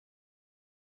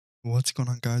What's going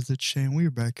on, guys? It's Shane. We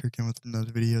are back here again with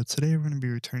another video. Today we're going to be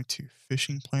returning to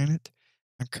Fishing Planet.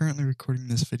 I'm currently recording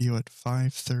this video at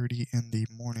 5:30 in the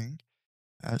morning,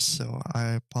 so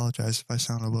I apologize if I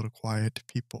sound a little quiet.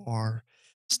 People are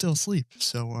still asleep.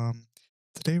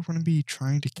 Today we're going to be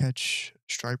trying to catch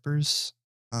stripers,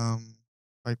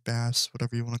 white bass,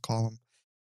 whatever you want to call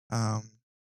them.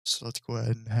 So let's go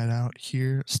ahead and head out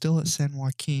here. Still at San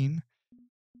Joaquin.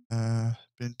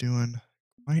 Been doing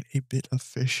quite a bit of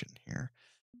fishing here.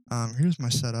 Here's my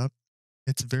setup.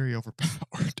 It's very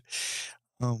overpowered.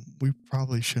 We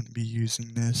probably shouldn't be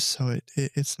using this, so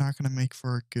it's not gonna make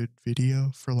for a good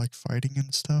video for like fighting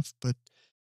and stuff. But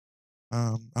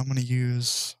I'm gonna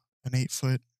use an 8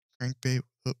 foot crankbait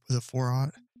with a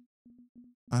 4/0.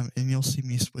 And you'll see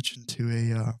me switching to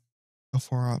a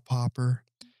 4/0 popper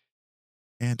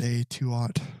and a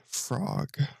 2/0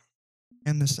 frog.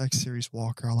 And this X series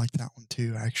walker, I like that one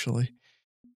too. Actually,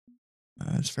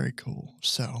 it's very cool.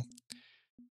 So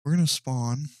we're gonna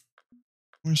spawn.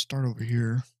 I'm gonna start over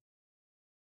here.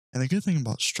 And the good thing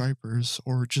about stripers,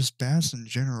 or just bass in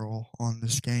general on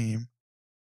this game,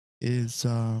 is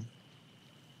they'll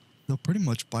pretty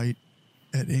much bite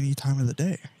at any time of the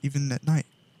day, even at night.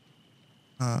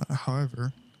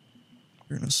 However,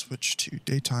 we're going to switch to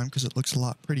daytime because it looks a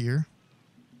lot prettier.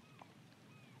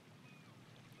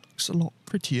 Looks a lot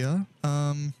prettier.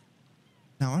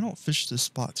 Now, I don't fish this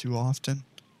spot too often,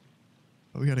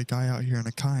 but we got a guy out here in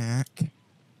a kayak.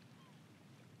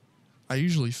 I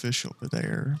usually fish over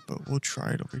there, but we'll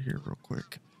try it over here real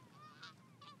quick.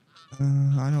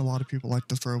 I know a lot of people like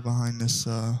to throw behind this.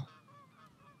 Oh,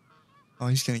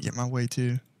 he's going to get my way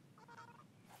too.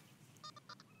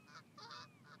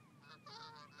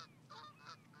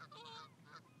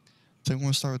 So we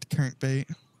want to start with the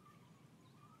crankbait.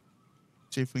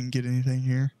 See if we can get anything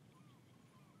here.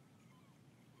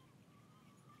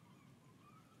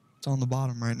 It's on the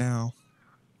bottom right now.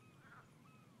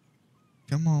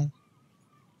 Come on.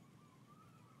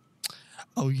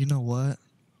 Oh, you know what?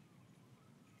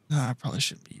 I probably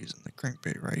shouldn't be using the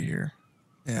crankbait right here.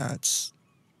 Yeah, it's...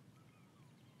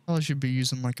 Probably should be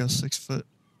using like a 6 foot.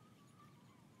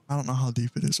 I don't know how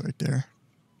deep it is right there.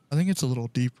 I think it's a little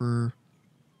deeper.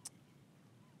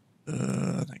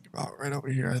 I think about right over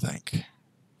here, I think.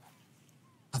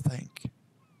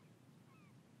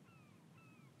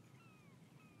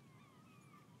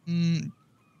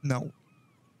 No.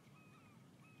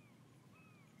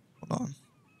 Hold on.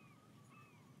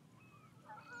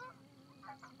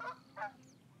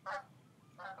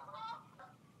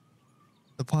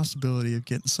 The possibility of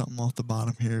getting something off the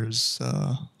bottom here is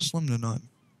slim to none.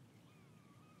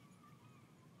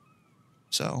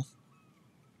 So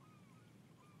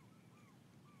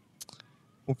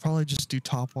we'll probably just do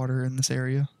top water in this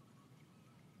area.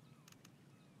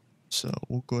 So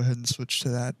we'll go ahead and switch to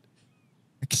that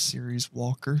X series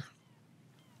walker.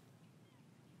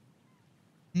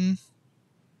 See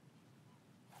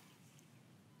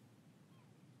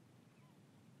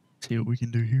what we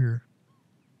can do here.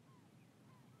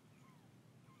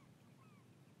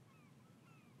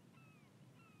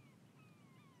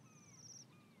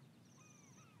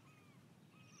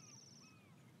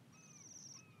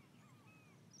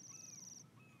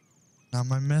 Now,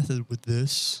 my method with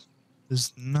this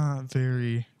is not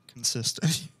very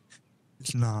consistent.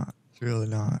 It's not. It's really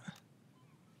not.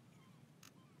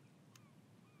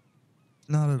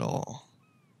 Not at all.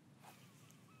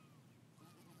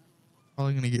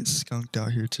 Probably going to get skunked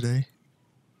out here today.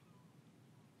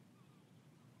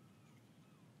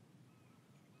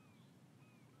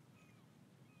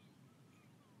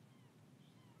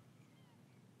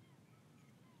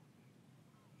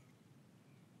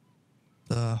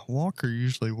 The walker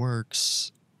usually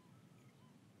works.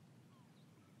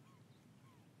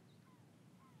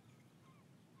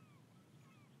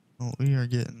 Oh, we are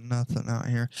getting nothing out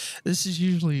here. This is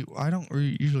usually, I don't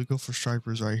usually go for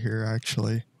stripers right here,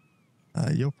 actually.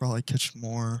 You'll probably catch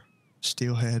more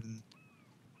steelhead and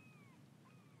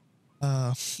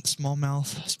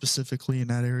smallmouth specifically in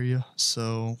that area.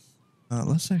 So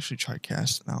let's actually try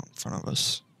casting out in front of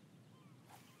us.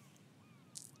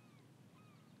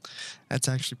 That's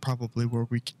actually probably where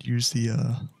we could use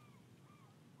the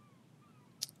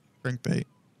crankbait.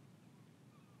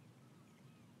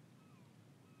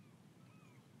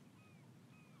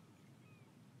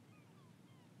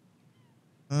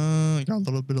 Got a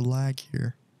little bit of lag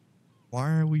here.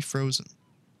 Why are we frozen?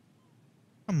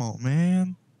 Come on,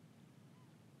 man.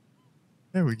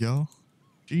 There we go.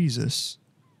 Jesus.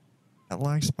 That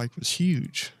lag spike was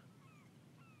huge.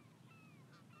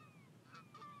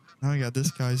 Now we got this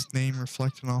guy's name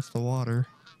reflecting off the water.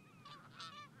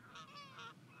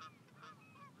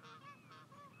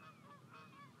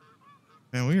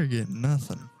 Man, we are getting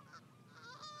nothing.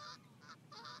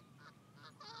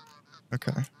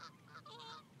 Okay.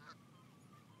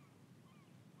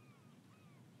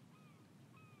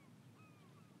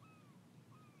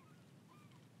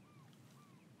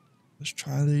 Let's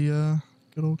try the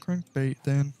good old crankbait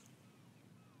then.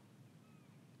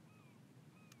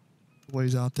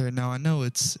 Ways out there. Now I know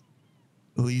it's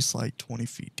at least like 20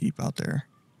 feet deep out there.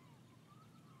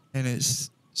 And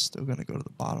it's still gonna go to the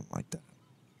bottom like that.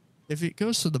 If it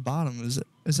goes to the bottom,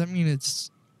 does that mean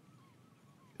it's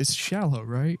shallow,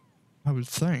 right? I would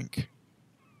think.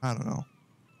 I don't know.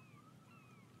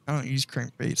 I don't use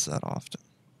crankbaits that often.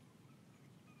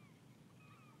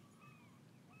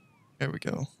 There we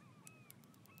go.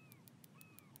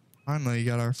 Finally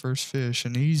got our first fish,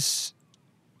 and he's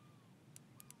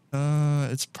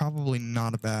it's probably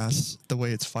not a bass the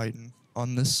way it's fighting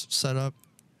on this setup.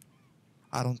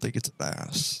 I don't think it's a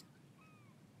bass.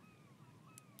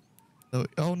 So,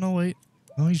 oh no, wait.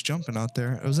 No, he's jumping out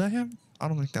there. Was that him? I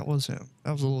don't think that was him.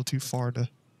 That was a little too far to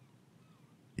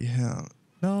be him.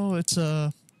 No, it's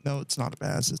no, it's not a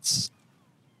bass. It's,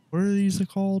 what are these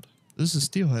called? This is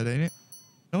steelhead, ain't it?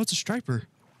 No, it's a striper.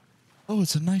 Oh,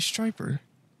 it's a nice striper.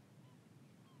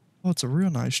 Oh, it's a real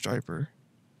nice striper.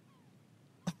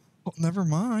 Oh, never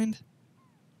mind.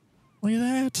 Look at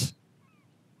that.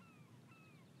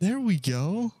 There we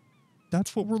go.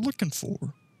 That's what we're looking for.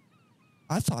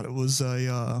 I thought it was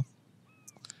a,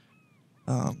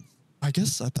 I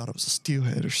guess I thought it was a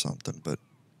steelhead or something, but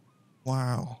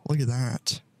wow, look at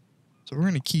that. So we're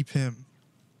going to keep him.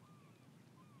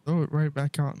 Throw it right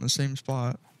back out in the same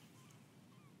spot.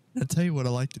 I'll tell you what I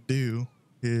like to do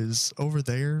is over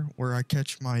there where I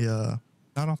catch my,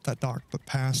 not off that dock, but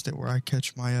past it where I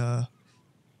catch my,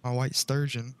 my white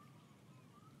sturgeon.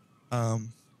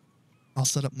 I'll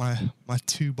set up my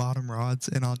 2 bottom rods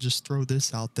and I'll just throw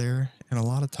this out there. And a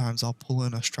lot of times I'll pull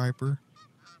in a striper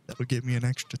that would get me an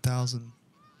extra $1,000,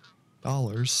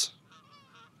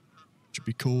 which would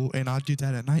be cool. And I'll do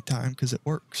that at nighttime because it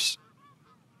works.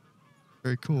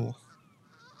 Very cool.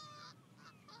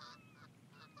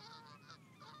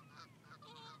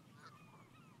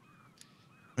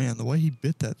 Man, the way he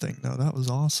bit that thing, though, that was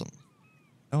awesome.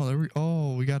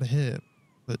 Oh, we got a hit,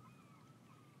 but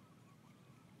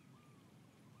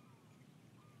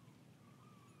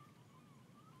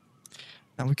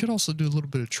now we could also do a little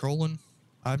bit of trolling.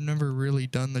 I've never really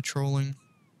done the trolling.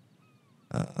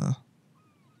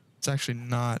 It's actually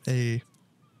not a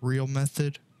real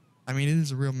method. I mean, it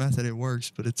is a real method. It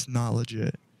works, but it's not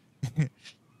legit.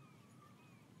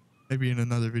 Maybe in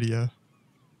another video.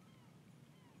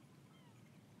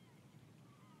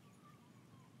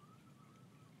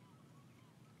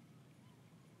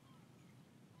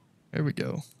 There we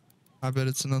go. I bet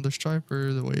it's another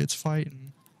striper the way it's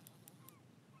fighting.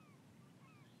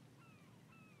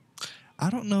 I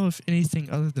don't know if anything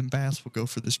other than bass will go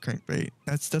for this crankbait.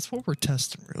 That's what we're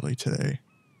testing really today.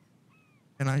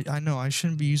 And I know I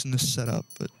shouldn't be using this setup,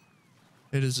 but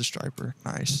it is a striper.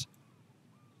 Nice.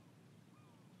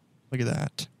 Look at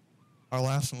that. Our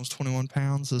last one was 21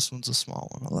 pounds. This one's a small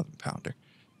one, 11 pounder.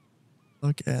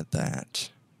 Look at that.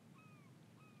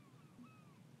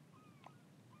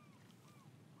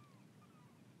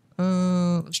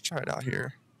 Let's try it out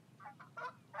here.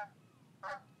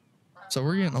 So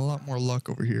we're getting a lot more luck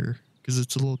over here because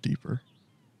it's a little deeper.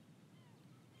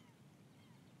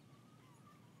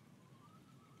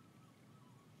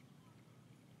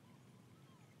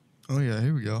 Oh yeah,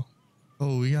 here we go.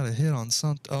 Oh, we got a hit on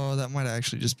something. Oh, that might have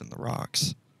actually just been the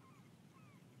rocks.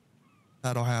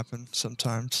 That'll happen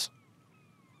sometimes.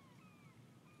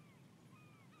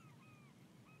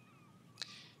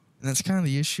 And that's kind of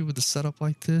the issue with the setup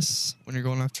like this when you're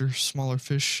going after smaller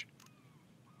fish.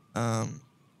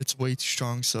 It's way too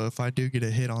strong, so if I do get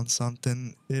a hit on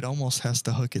something, it almost has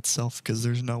to hook itself because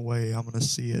there's no way I'm going to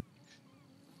see it.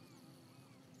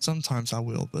 Sometimes I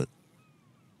will, but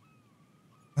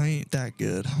I ain't that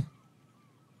good.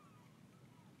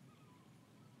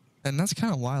 And that's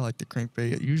kind of why I like the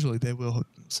crankbait. Usually they will hook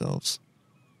themselves,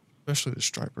 especially the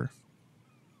striper.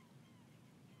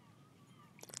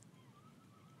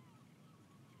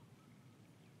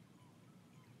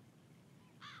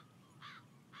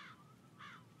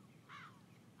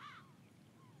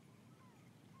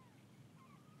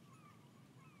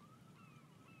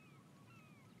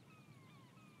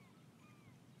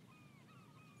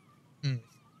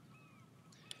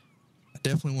 I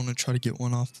definitely want to try to get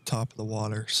one off the top of the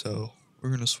water, so we're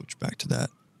going to switch back to that.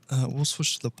 We'll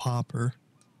switch to the popper.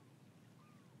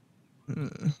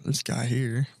 This guy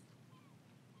here.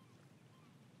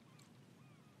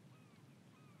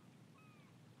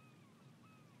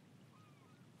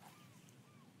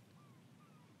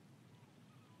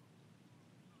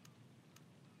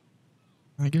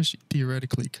 I guess you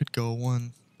theoretically could go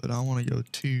 1, but I want to go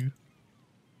 2.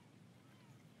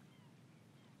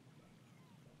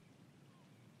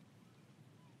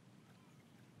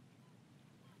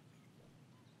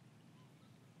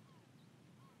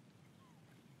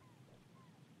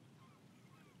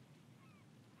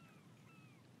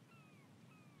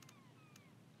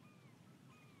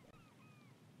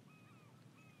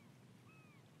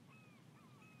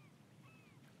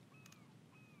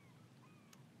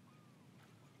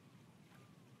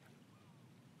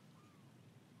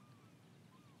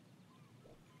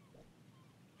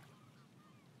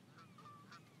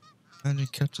 Imagine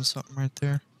catching something right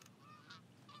there.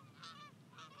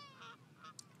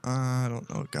 I don't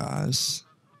know, guys.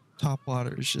 Top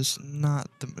water is just not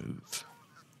the move.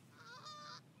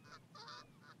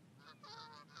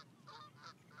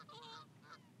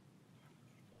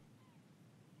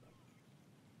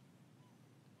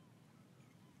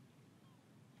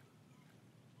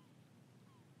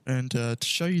 And to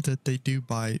show you that they do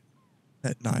bite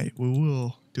at night, we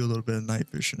will do a little bit of night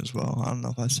fishing as well. I don't know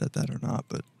if I said that or not,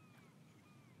 but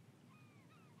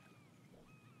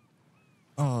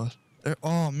oh, there,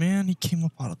 oh man, he came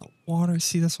up out of the water.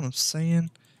 See, that's what I'm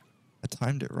saying. I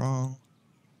timed it wrong.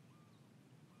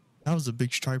 That was a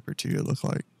big striper too, it looked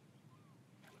like.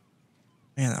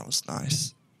 Man, that was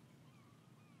nice.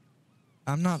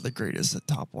 I'm not the greatest at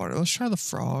top water. Let's try the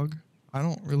frog. I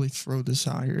don't really throw this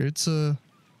out here. It's a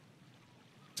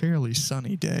fairly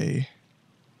sunny day.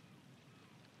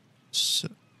 So,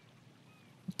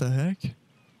 what the heck?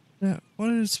 Yeah, why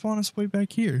did it spawn us way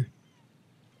back here?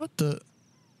 What the?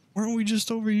 Weren't we just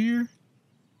over here?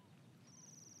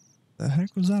 The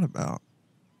heck was that about?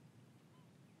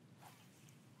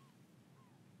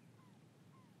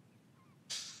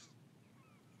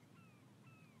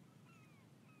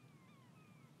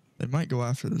 They might go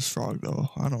after this frog though.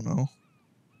 I don't know.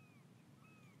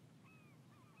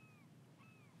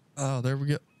 Oh, there we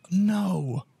go.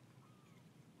 No.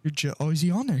 Oh, is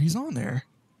he on there? He's on there.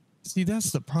 See,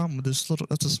 that's the problem with this little.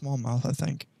 That's a smallmouth, I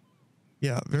think.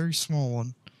 Yeah, very small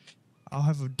one. I'll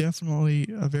have definitely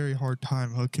a very hard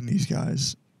time hooking these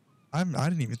guys. I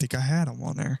didn't even think I had them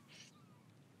on there.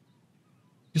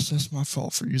 Guess that's my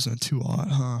fault for using a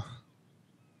 2-aught,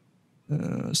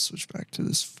 huh? Switch back to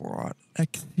this 4-aught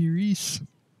X-Series.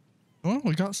 Well,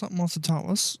 we got something off the top.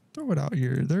 Let's throw it out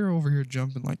here. They're over here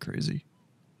jumping like crazy.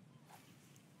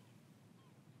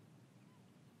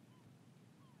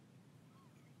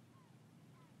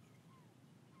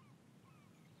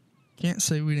 Can't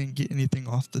say we didn't get anything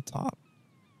off the top,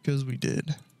 because we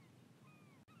did.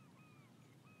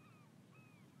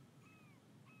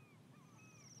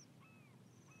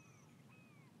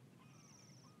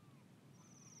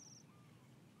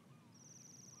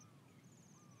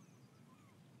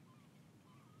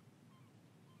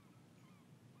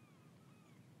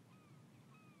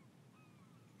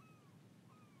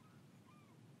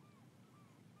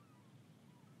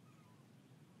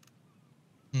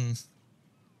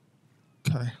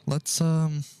 Okay, let's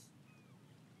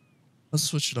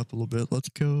switch it up a little bit. Let's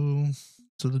go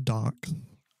to the dock.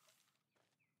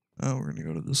 We're gonna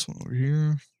go to this one over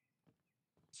here.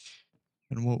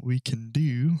 And what we can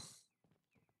do.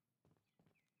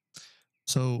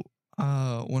 So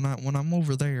when I'm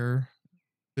over there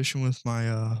fishing with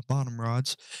my bottom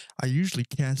rods, I usually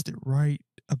cast it right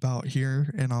about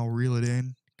here and I'll reel it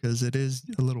in because it is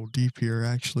a little deep here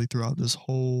actually throughout this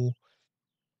whole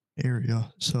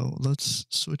area. So let's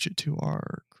switch it to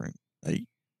our crankbait.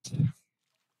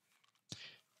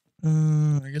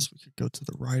 I guess we could go to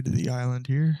the right of the island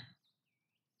here.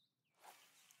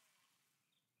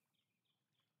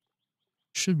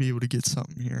 Should be able to get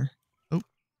something here. Oh,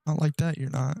 not like that, you're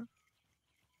not.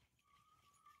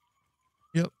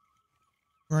 Yep,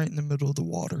 right in the middle of the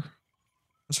water.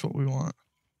 That's what we want.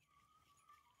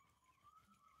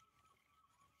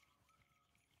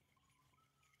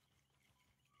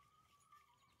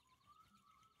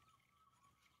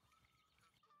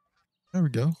 There we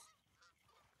go.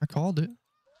 I called it.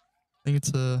 I think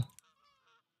it's a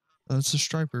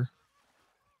striper.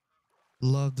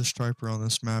 Love the striper on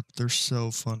this map. They're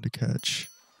so fun to catch.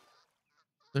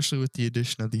 Especially with the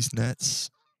addition of these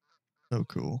nets. So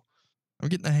cool. I'm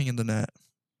getting the hang of the net.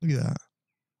 Look at that.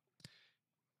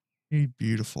 Hey,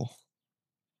 beautiful.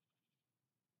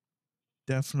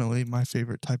 Definitely my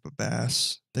favorite type of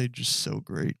bass. They're just so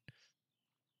great.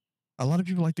 A lot of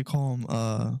people like to call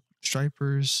them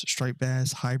stripers, striped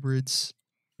bass, hybrids.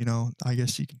 You know, I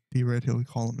guess you could theoretically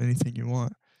call them anything you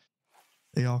want.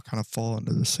 They all kind of fall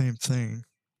into the same thing.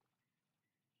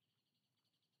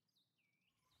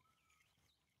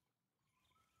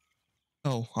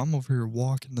 Oh, I'm over here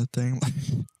walking the thing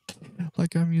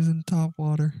Like I'm using top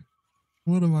water.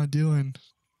 What am I doing?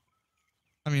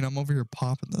 I mean, I'm over here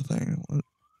popping the thing. What?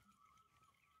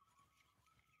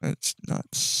 That's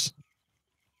nuts.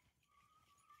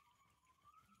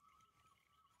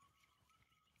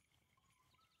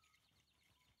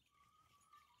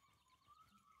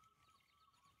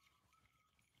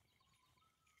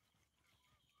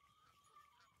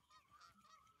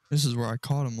 This is where I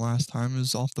caught him last time. It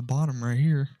was off the bottom right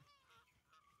here.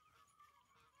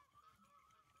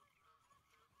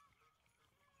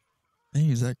 Hey,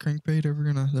 is that crankbait ever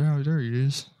gonna... There he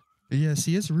is. But yeah,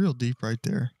 see, it's real deep right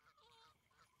there.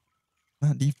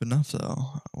 Not deep enough,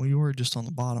 though. We were just on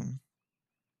the bottom.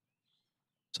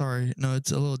 Sorry. No,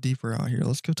 it's a little deeper out here.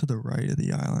 Let's go to the right of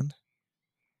the island.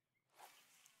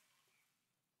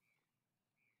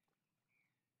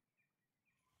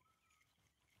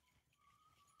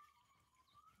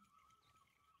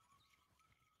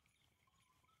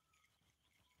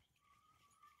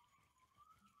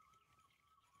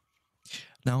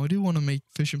 Now, I do want to make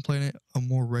Fishing Planet a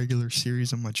more regular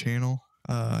series on my channel.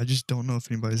 I just don't know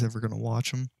if anybody's ever going to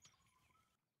watch them.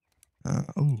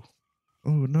 Oh,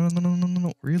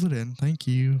 no. Reel it in. Thank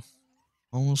you.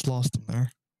 Almost lost him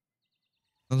there.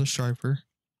 Another striper.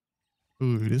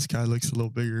 Ooh, this guy looks a little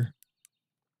bigger.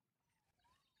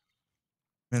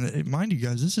 And mind you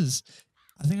guys, this is...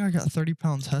 I think I got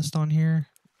 30-pound test on here.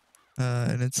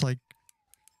 And it's like...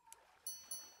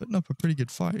 putting up a pretty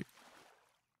good fight.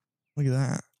 Look at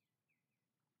that.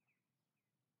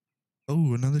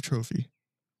 Oh, another trophy.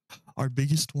 Our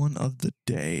biggest one of the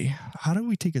day. How do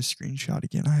we take a screenshot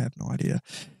again? I have no idea.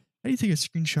 How do you take a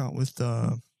screenshot with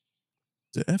the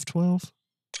F12?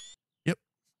 Yep.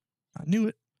 I knew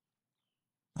it.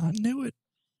 I knew it.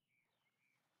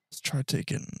 Let's try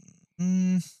taking...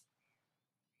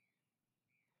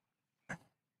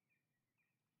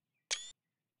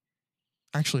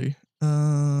 Actually,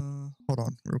 hold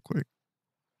on real quick.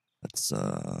 Let's,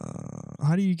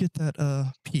 how do you get that,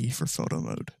 P for photo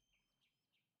mode?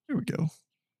 There we go.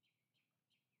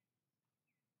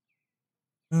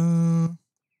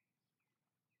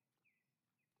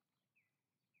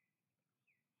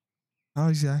 How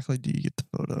exactly do you get the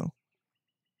photo?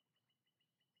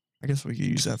 I guess we could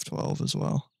use F12 as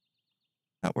well.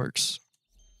 That works.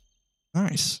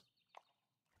 Nice.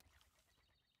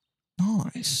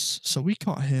 Nice. So we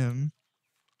caught him.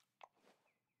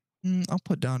 I'll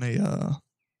put down a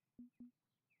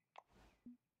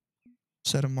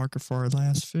set a marker for our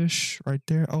last fish right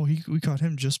there. Oh, we caught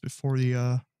him just before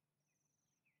the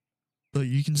but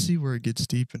you can see where it gets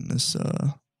deep in this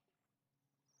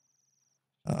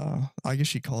I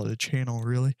guess you call it a channel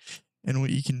really. And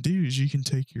what you can do is you can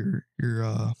take your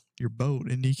boat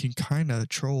and you can kind of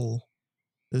troll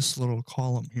this little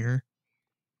column here.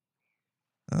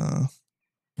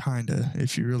 Kinda,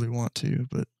 if you really want to,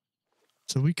 but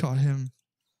so we caught him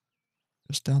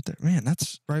just out there. Man,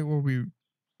 that's right where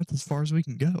that's as far as we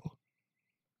can go.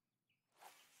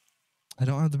 I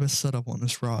don't have the best setup on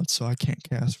this rod, so I can't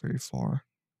cast very far.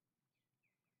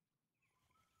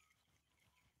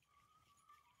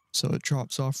 So it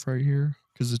drops off right here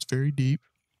because it's very deep.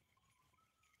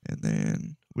 And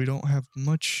then we don't have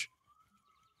much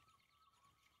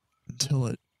until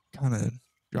it kind of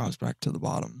drops back to the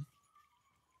bottom.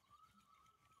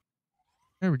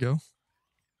 There we go.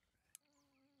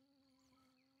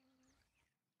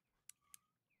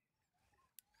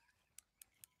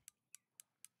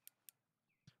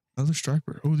 Another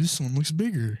striper. Oh, this one looks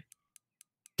bigger.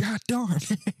 God darn.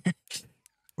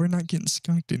 We're not getting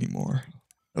skunked anymore.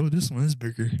 Oh, this one is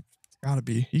bigger. It's gotta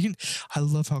be. I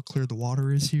love how clear the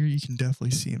water is here. You can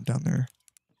definitely see him down there.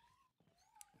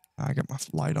 I got my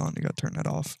light on. I gotta turn that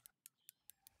off.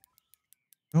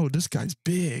 Oh, this guy's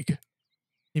big.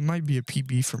 He might be a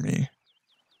PB for me.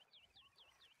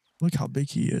 Look how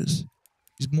big he is.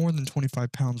 He's more than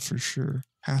 25 pounds for sure.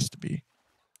 Has to be.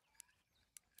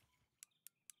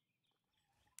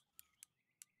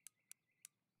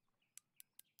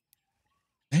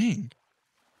 Dang.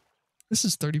 This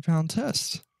is 30-pound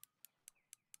test.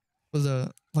 With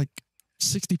a, like,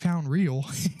 60-pound reel.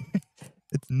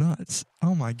 It's nuts.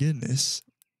 Oh my goodness.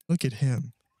 Look at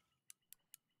him.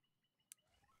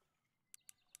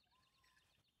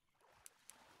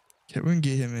 Okay, we're gonna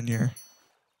get him in here.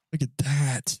 Look at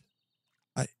that.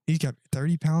 He's got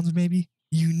 30 pounds maybe.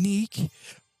 Unique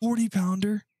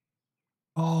 40-pounder.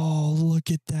 Oh, look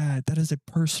at that. That is a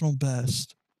personal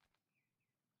best.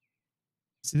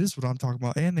 See, this is what I'm talking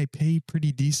about. And they pay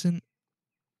pretty decent.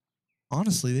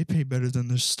 Honestly, they pay better than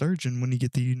the sturgeon when you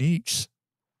get the uniques.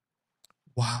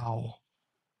 Wow.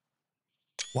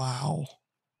 Wow.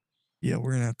 Yeah,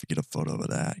 we're going to have to get a photo of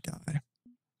that guy.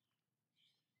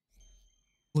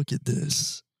 Look at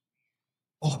this.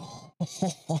 Oh,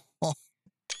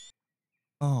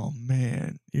 oh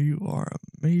man, you are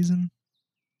amazing.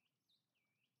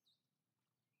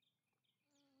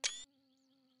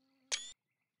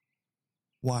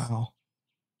 Wow.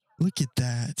 Look at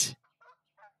that.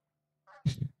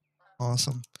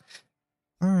 Awesome.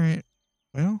 All right.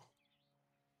 Well,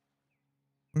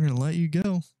 we're going to let you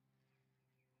go.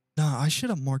 Nah, I should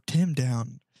have marked him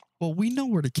down. Well, we know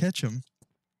where to catch him.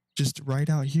 Just right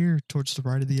out here towards the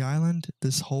right of the island.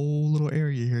 This whole little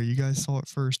area here. You guys saw it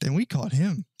first. And we caught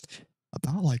him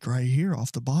about like right here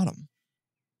off the bottom.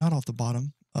 Not off the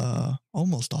bottom.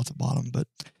 Almost off the bottom. But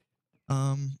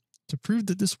to prove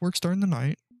that this works during the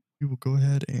night, we will go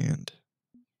ahead and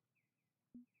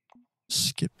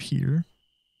skip here.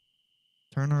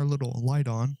 Turn our little light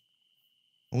on.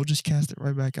 We'll just cast it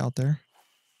right back out there.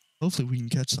 Hopefully we can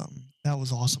catch something. That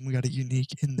was awesome. We got a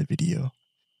unique in the video.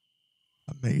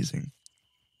 Amazing.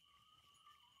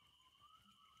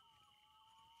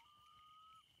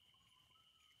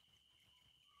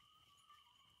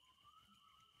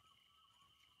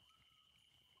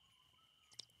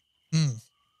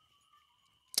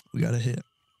 We got a hit.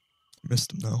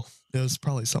 Missed him though. It was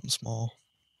probably something small.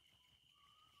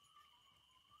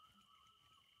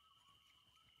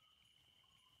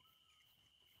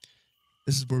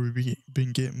 This is where we've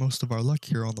been getting most of our luck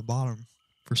here on the bottom.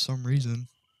 For some reason,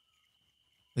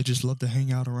 they just love to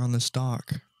hang out around this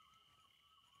dock.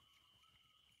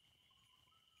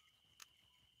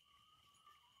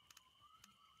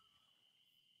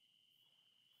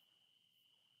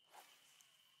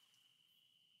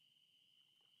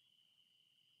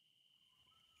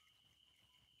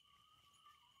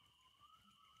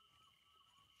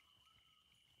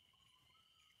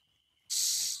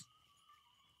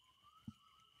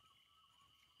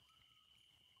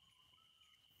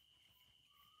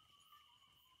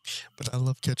 But I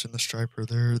love catching the striper.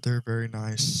 They're very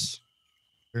nice.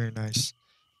 Very nice.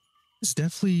 It's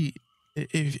definitely,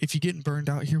 if you're getting burned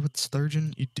out here with the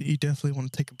sturgeon, you definitely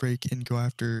want to take a break and go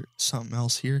after something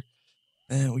else here.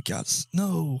 And we got,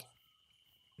 no,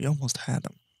 we almost had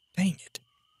him. Dang it.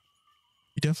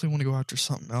 You definitely want to go after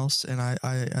something else. And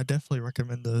I definitely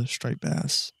recommend the striped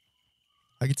bass.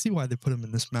 I can see why they put them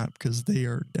in this map because they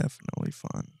are definitely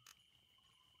fun.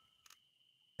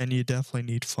 And you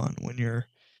definitely need fun when you're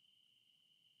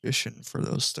fishing for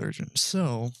those sturgeon.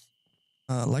 So,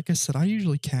 like I said, I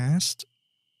usually cast.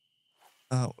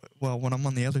 Well, when I'm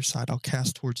on the other side, I'll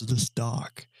cast towards this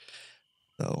dock.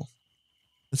 So,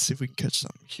 let's see if we can catch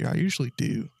something here. I usually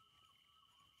do.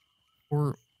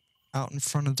 Or out in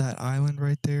front of that island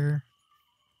right there.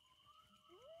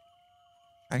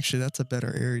 Actually, that's a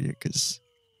better area because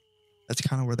that's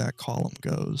kind of where that column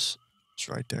goes. It's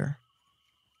right there.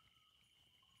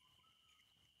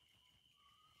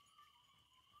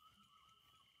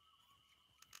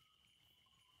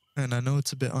 And I know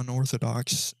it's a bit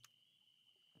unorthodox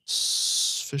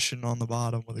fishing on the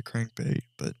bottom with a crankbait,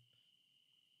 but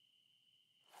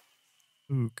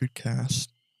ooh, good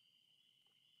cast.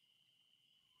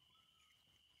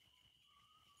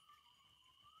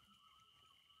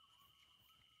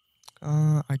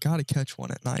 I gotta catch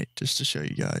one at night just to show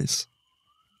you guys.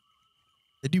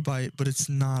 They do bite, but it's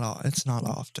not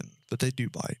often, but they do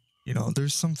bite. You know,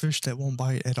 there's some fish that won't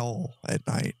bite at all at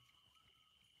night.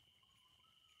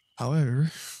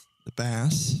 However, the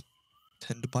bass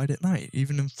tend to bite at night,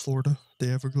 even in Florida,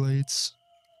 the Everglades.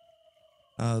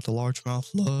 The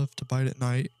largemouth love to bite at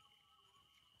night.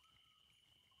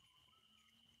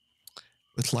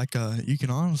 With like you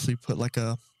can honestly put like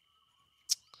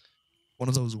one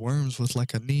of those worms with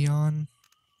like a neon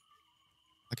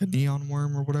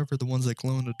worm or whatever, the ones that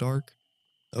glow in the dark.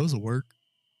 Those will work.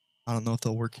 I don't know if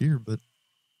they'll work here, but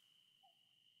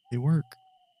they work.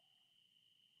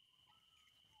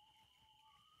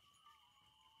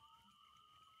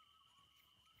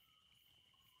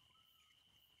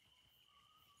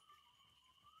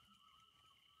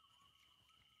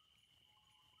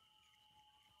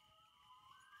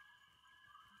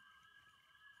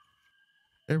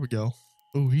 There we go.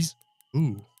 Oh, he's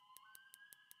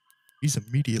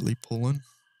immediately pulling.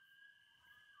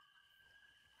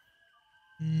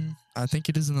 I think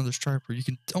it is another striper. You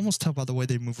can almost tell by the way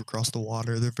they move across the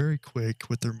water. They're very quick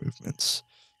with their movements,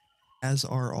 as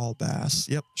are all bass.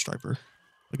 Yep, striper.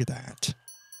 Look at that.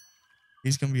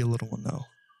 He's going to be a little one, though.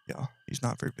 Yeah, he's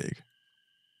not very big.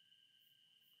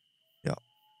 Yep.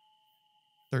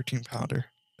 13-pounder.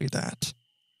 Look at that.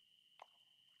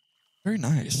 Very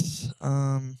nice.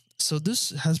 So this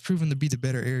has proven to be the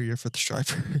better area for the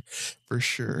striper, for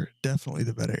sure. Definitely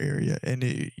the better area. And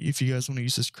if you guys want to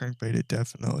use this crankbait, it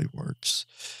definitely works.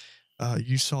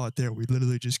 You saw it there. We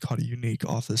literally just caught a unique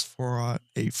off this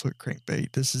 8-foot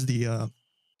crankbait. This is the, I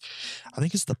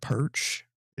think it's the perch.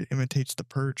 It imitates the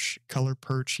perch, color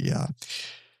perch. Yeah.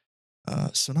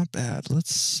 So not bad.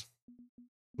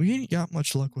 We ain't got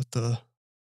much luck with the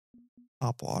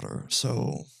top water.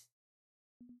 So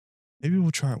maybe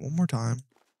we'll try it one more time.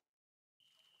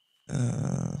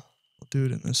 We'll do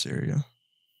it in this area.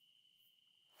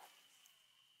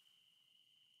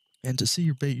 And to see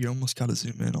your bait, you almost got to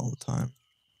zoom in all the time.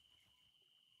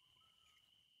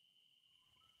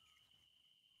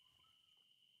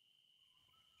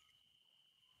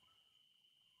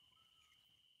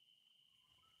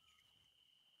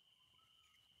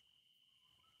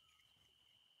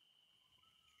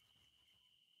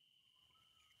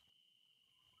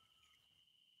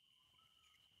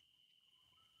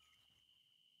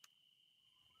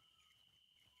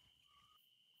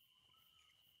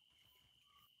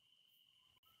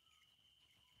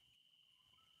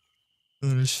 Oh,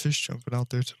 there's fish jumping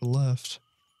out there to the left.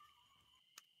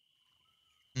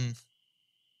 Hmm.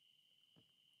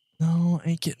 No,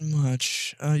 ain't getting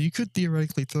much. You could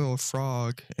theoretically throw a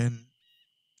frog and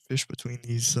fish between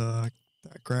these that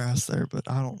grass there, but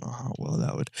I don't know how well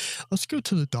that would. Let's go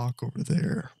to the dock over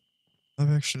there.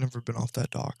 I've actually never been off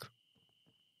that dock.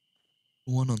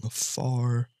 The one on the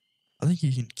far. I think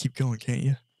you can keep going, can't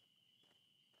you?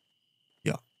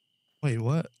 Yeah. Wait,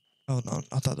 what? Oh no,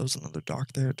 I thought there was another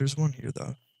dock there. There's one here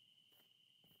though.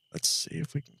 Let's see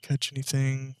if we can catch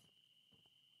anything.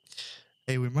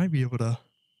 Hey, we might be able to.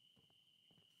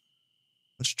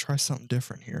 Let's try something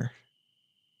different here.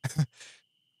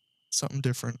 Something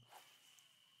different.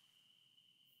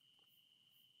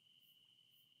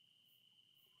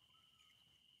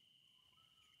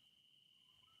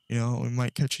 You know, we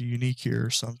might catch a unique here or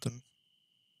something.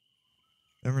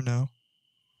 Never know.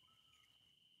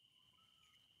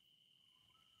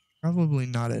 Probably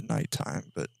not at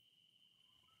nighttime, but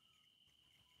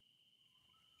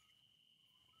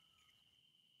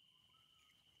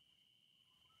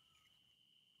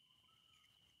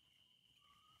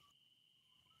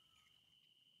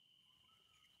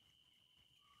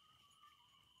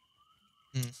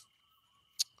hmm.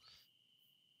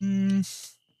 Hmm,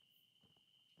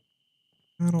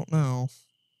 I don't know.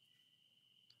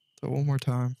 So one more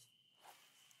time.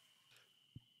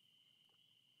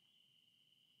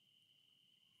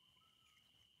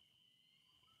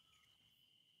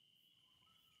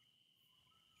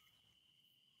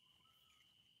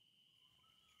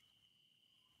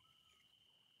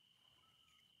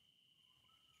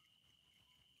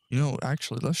 You know,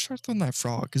 actually, let's try throwing that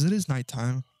frog because it is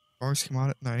nighttime. Frogs come out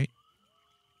at night,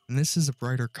 and this is a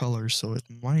brighter color, so it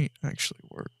might actually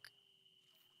work.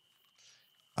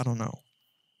 I don't know.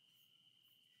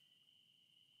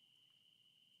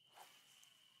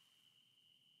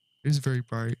 It is very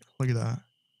bright. Look at that.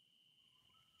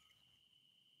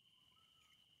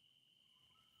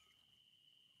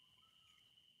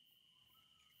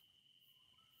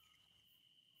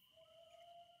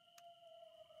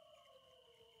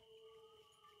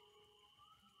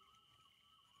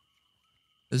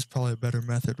 This is probably a better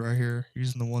method right here,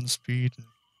 using the 1 speed. And,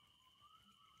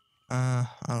 I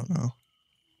don't know.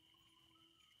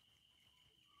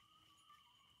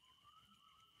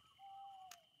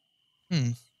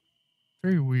 Hmm,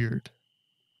 very weird.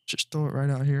 Just throw it right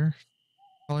out here.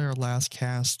 Probably our last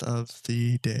cast of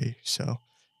the day, so,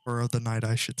 or of the night,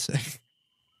 I should say.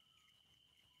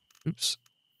 Oops.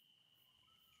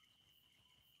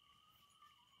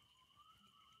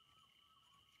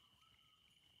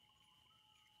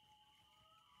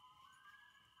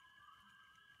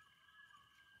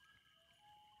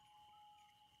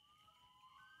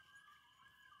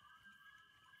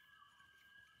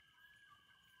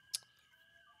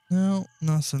 No,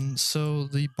 nothing. So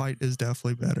the bite is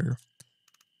definitely better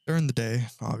during the day,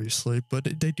 obviously, but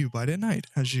they do bite at night,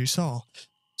 as you saw.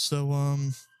 So,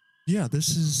 yeah, this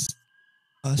is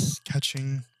us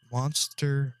catching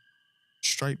monster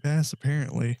striped bass,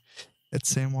 apparently, at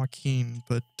San Joaquin.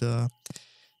 But if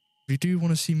you do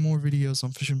want to see more videos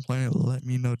on Fishing Planet, let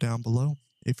me know down below.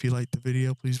 If you like the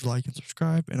video, please like and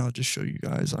subscribe, and I'll just show you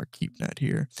guys our keep net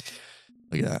here.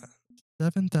 Look at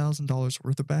that. $7,000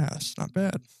 worth of bass. Not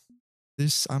bad.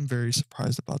 I'm very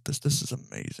surprised about this. This is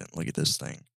amazing. Look at this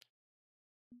thing.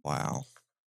 Wow.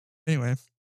 Anyway,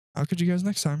 I'll catch you guys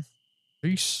next time.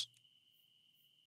 Peace.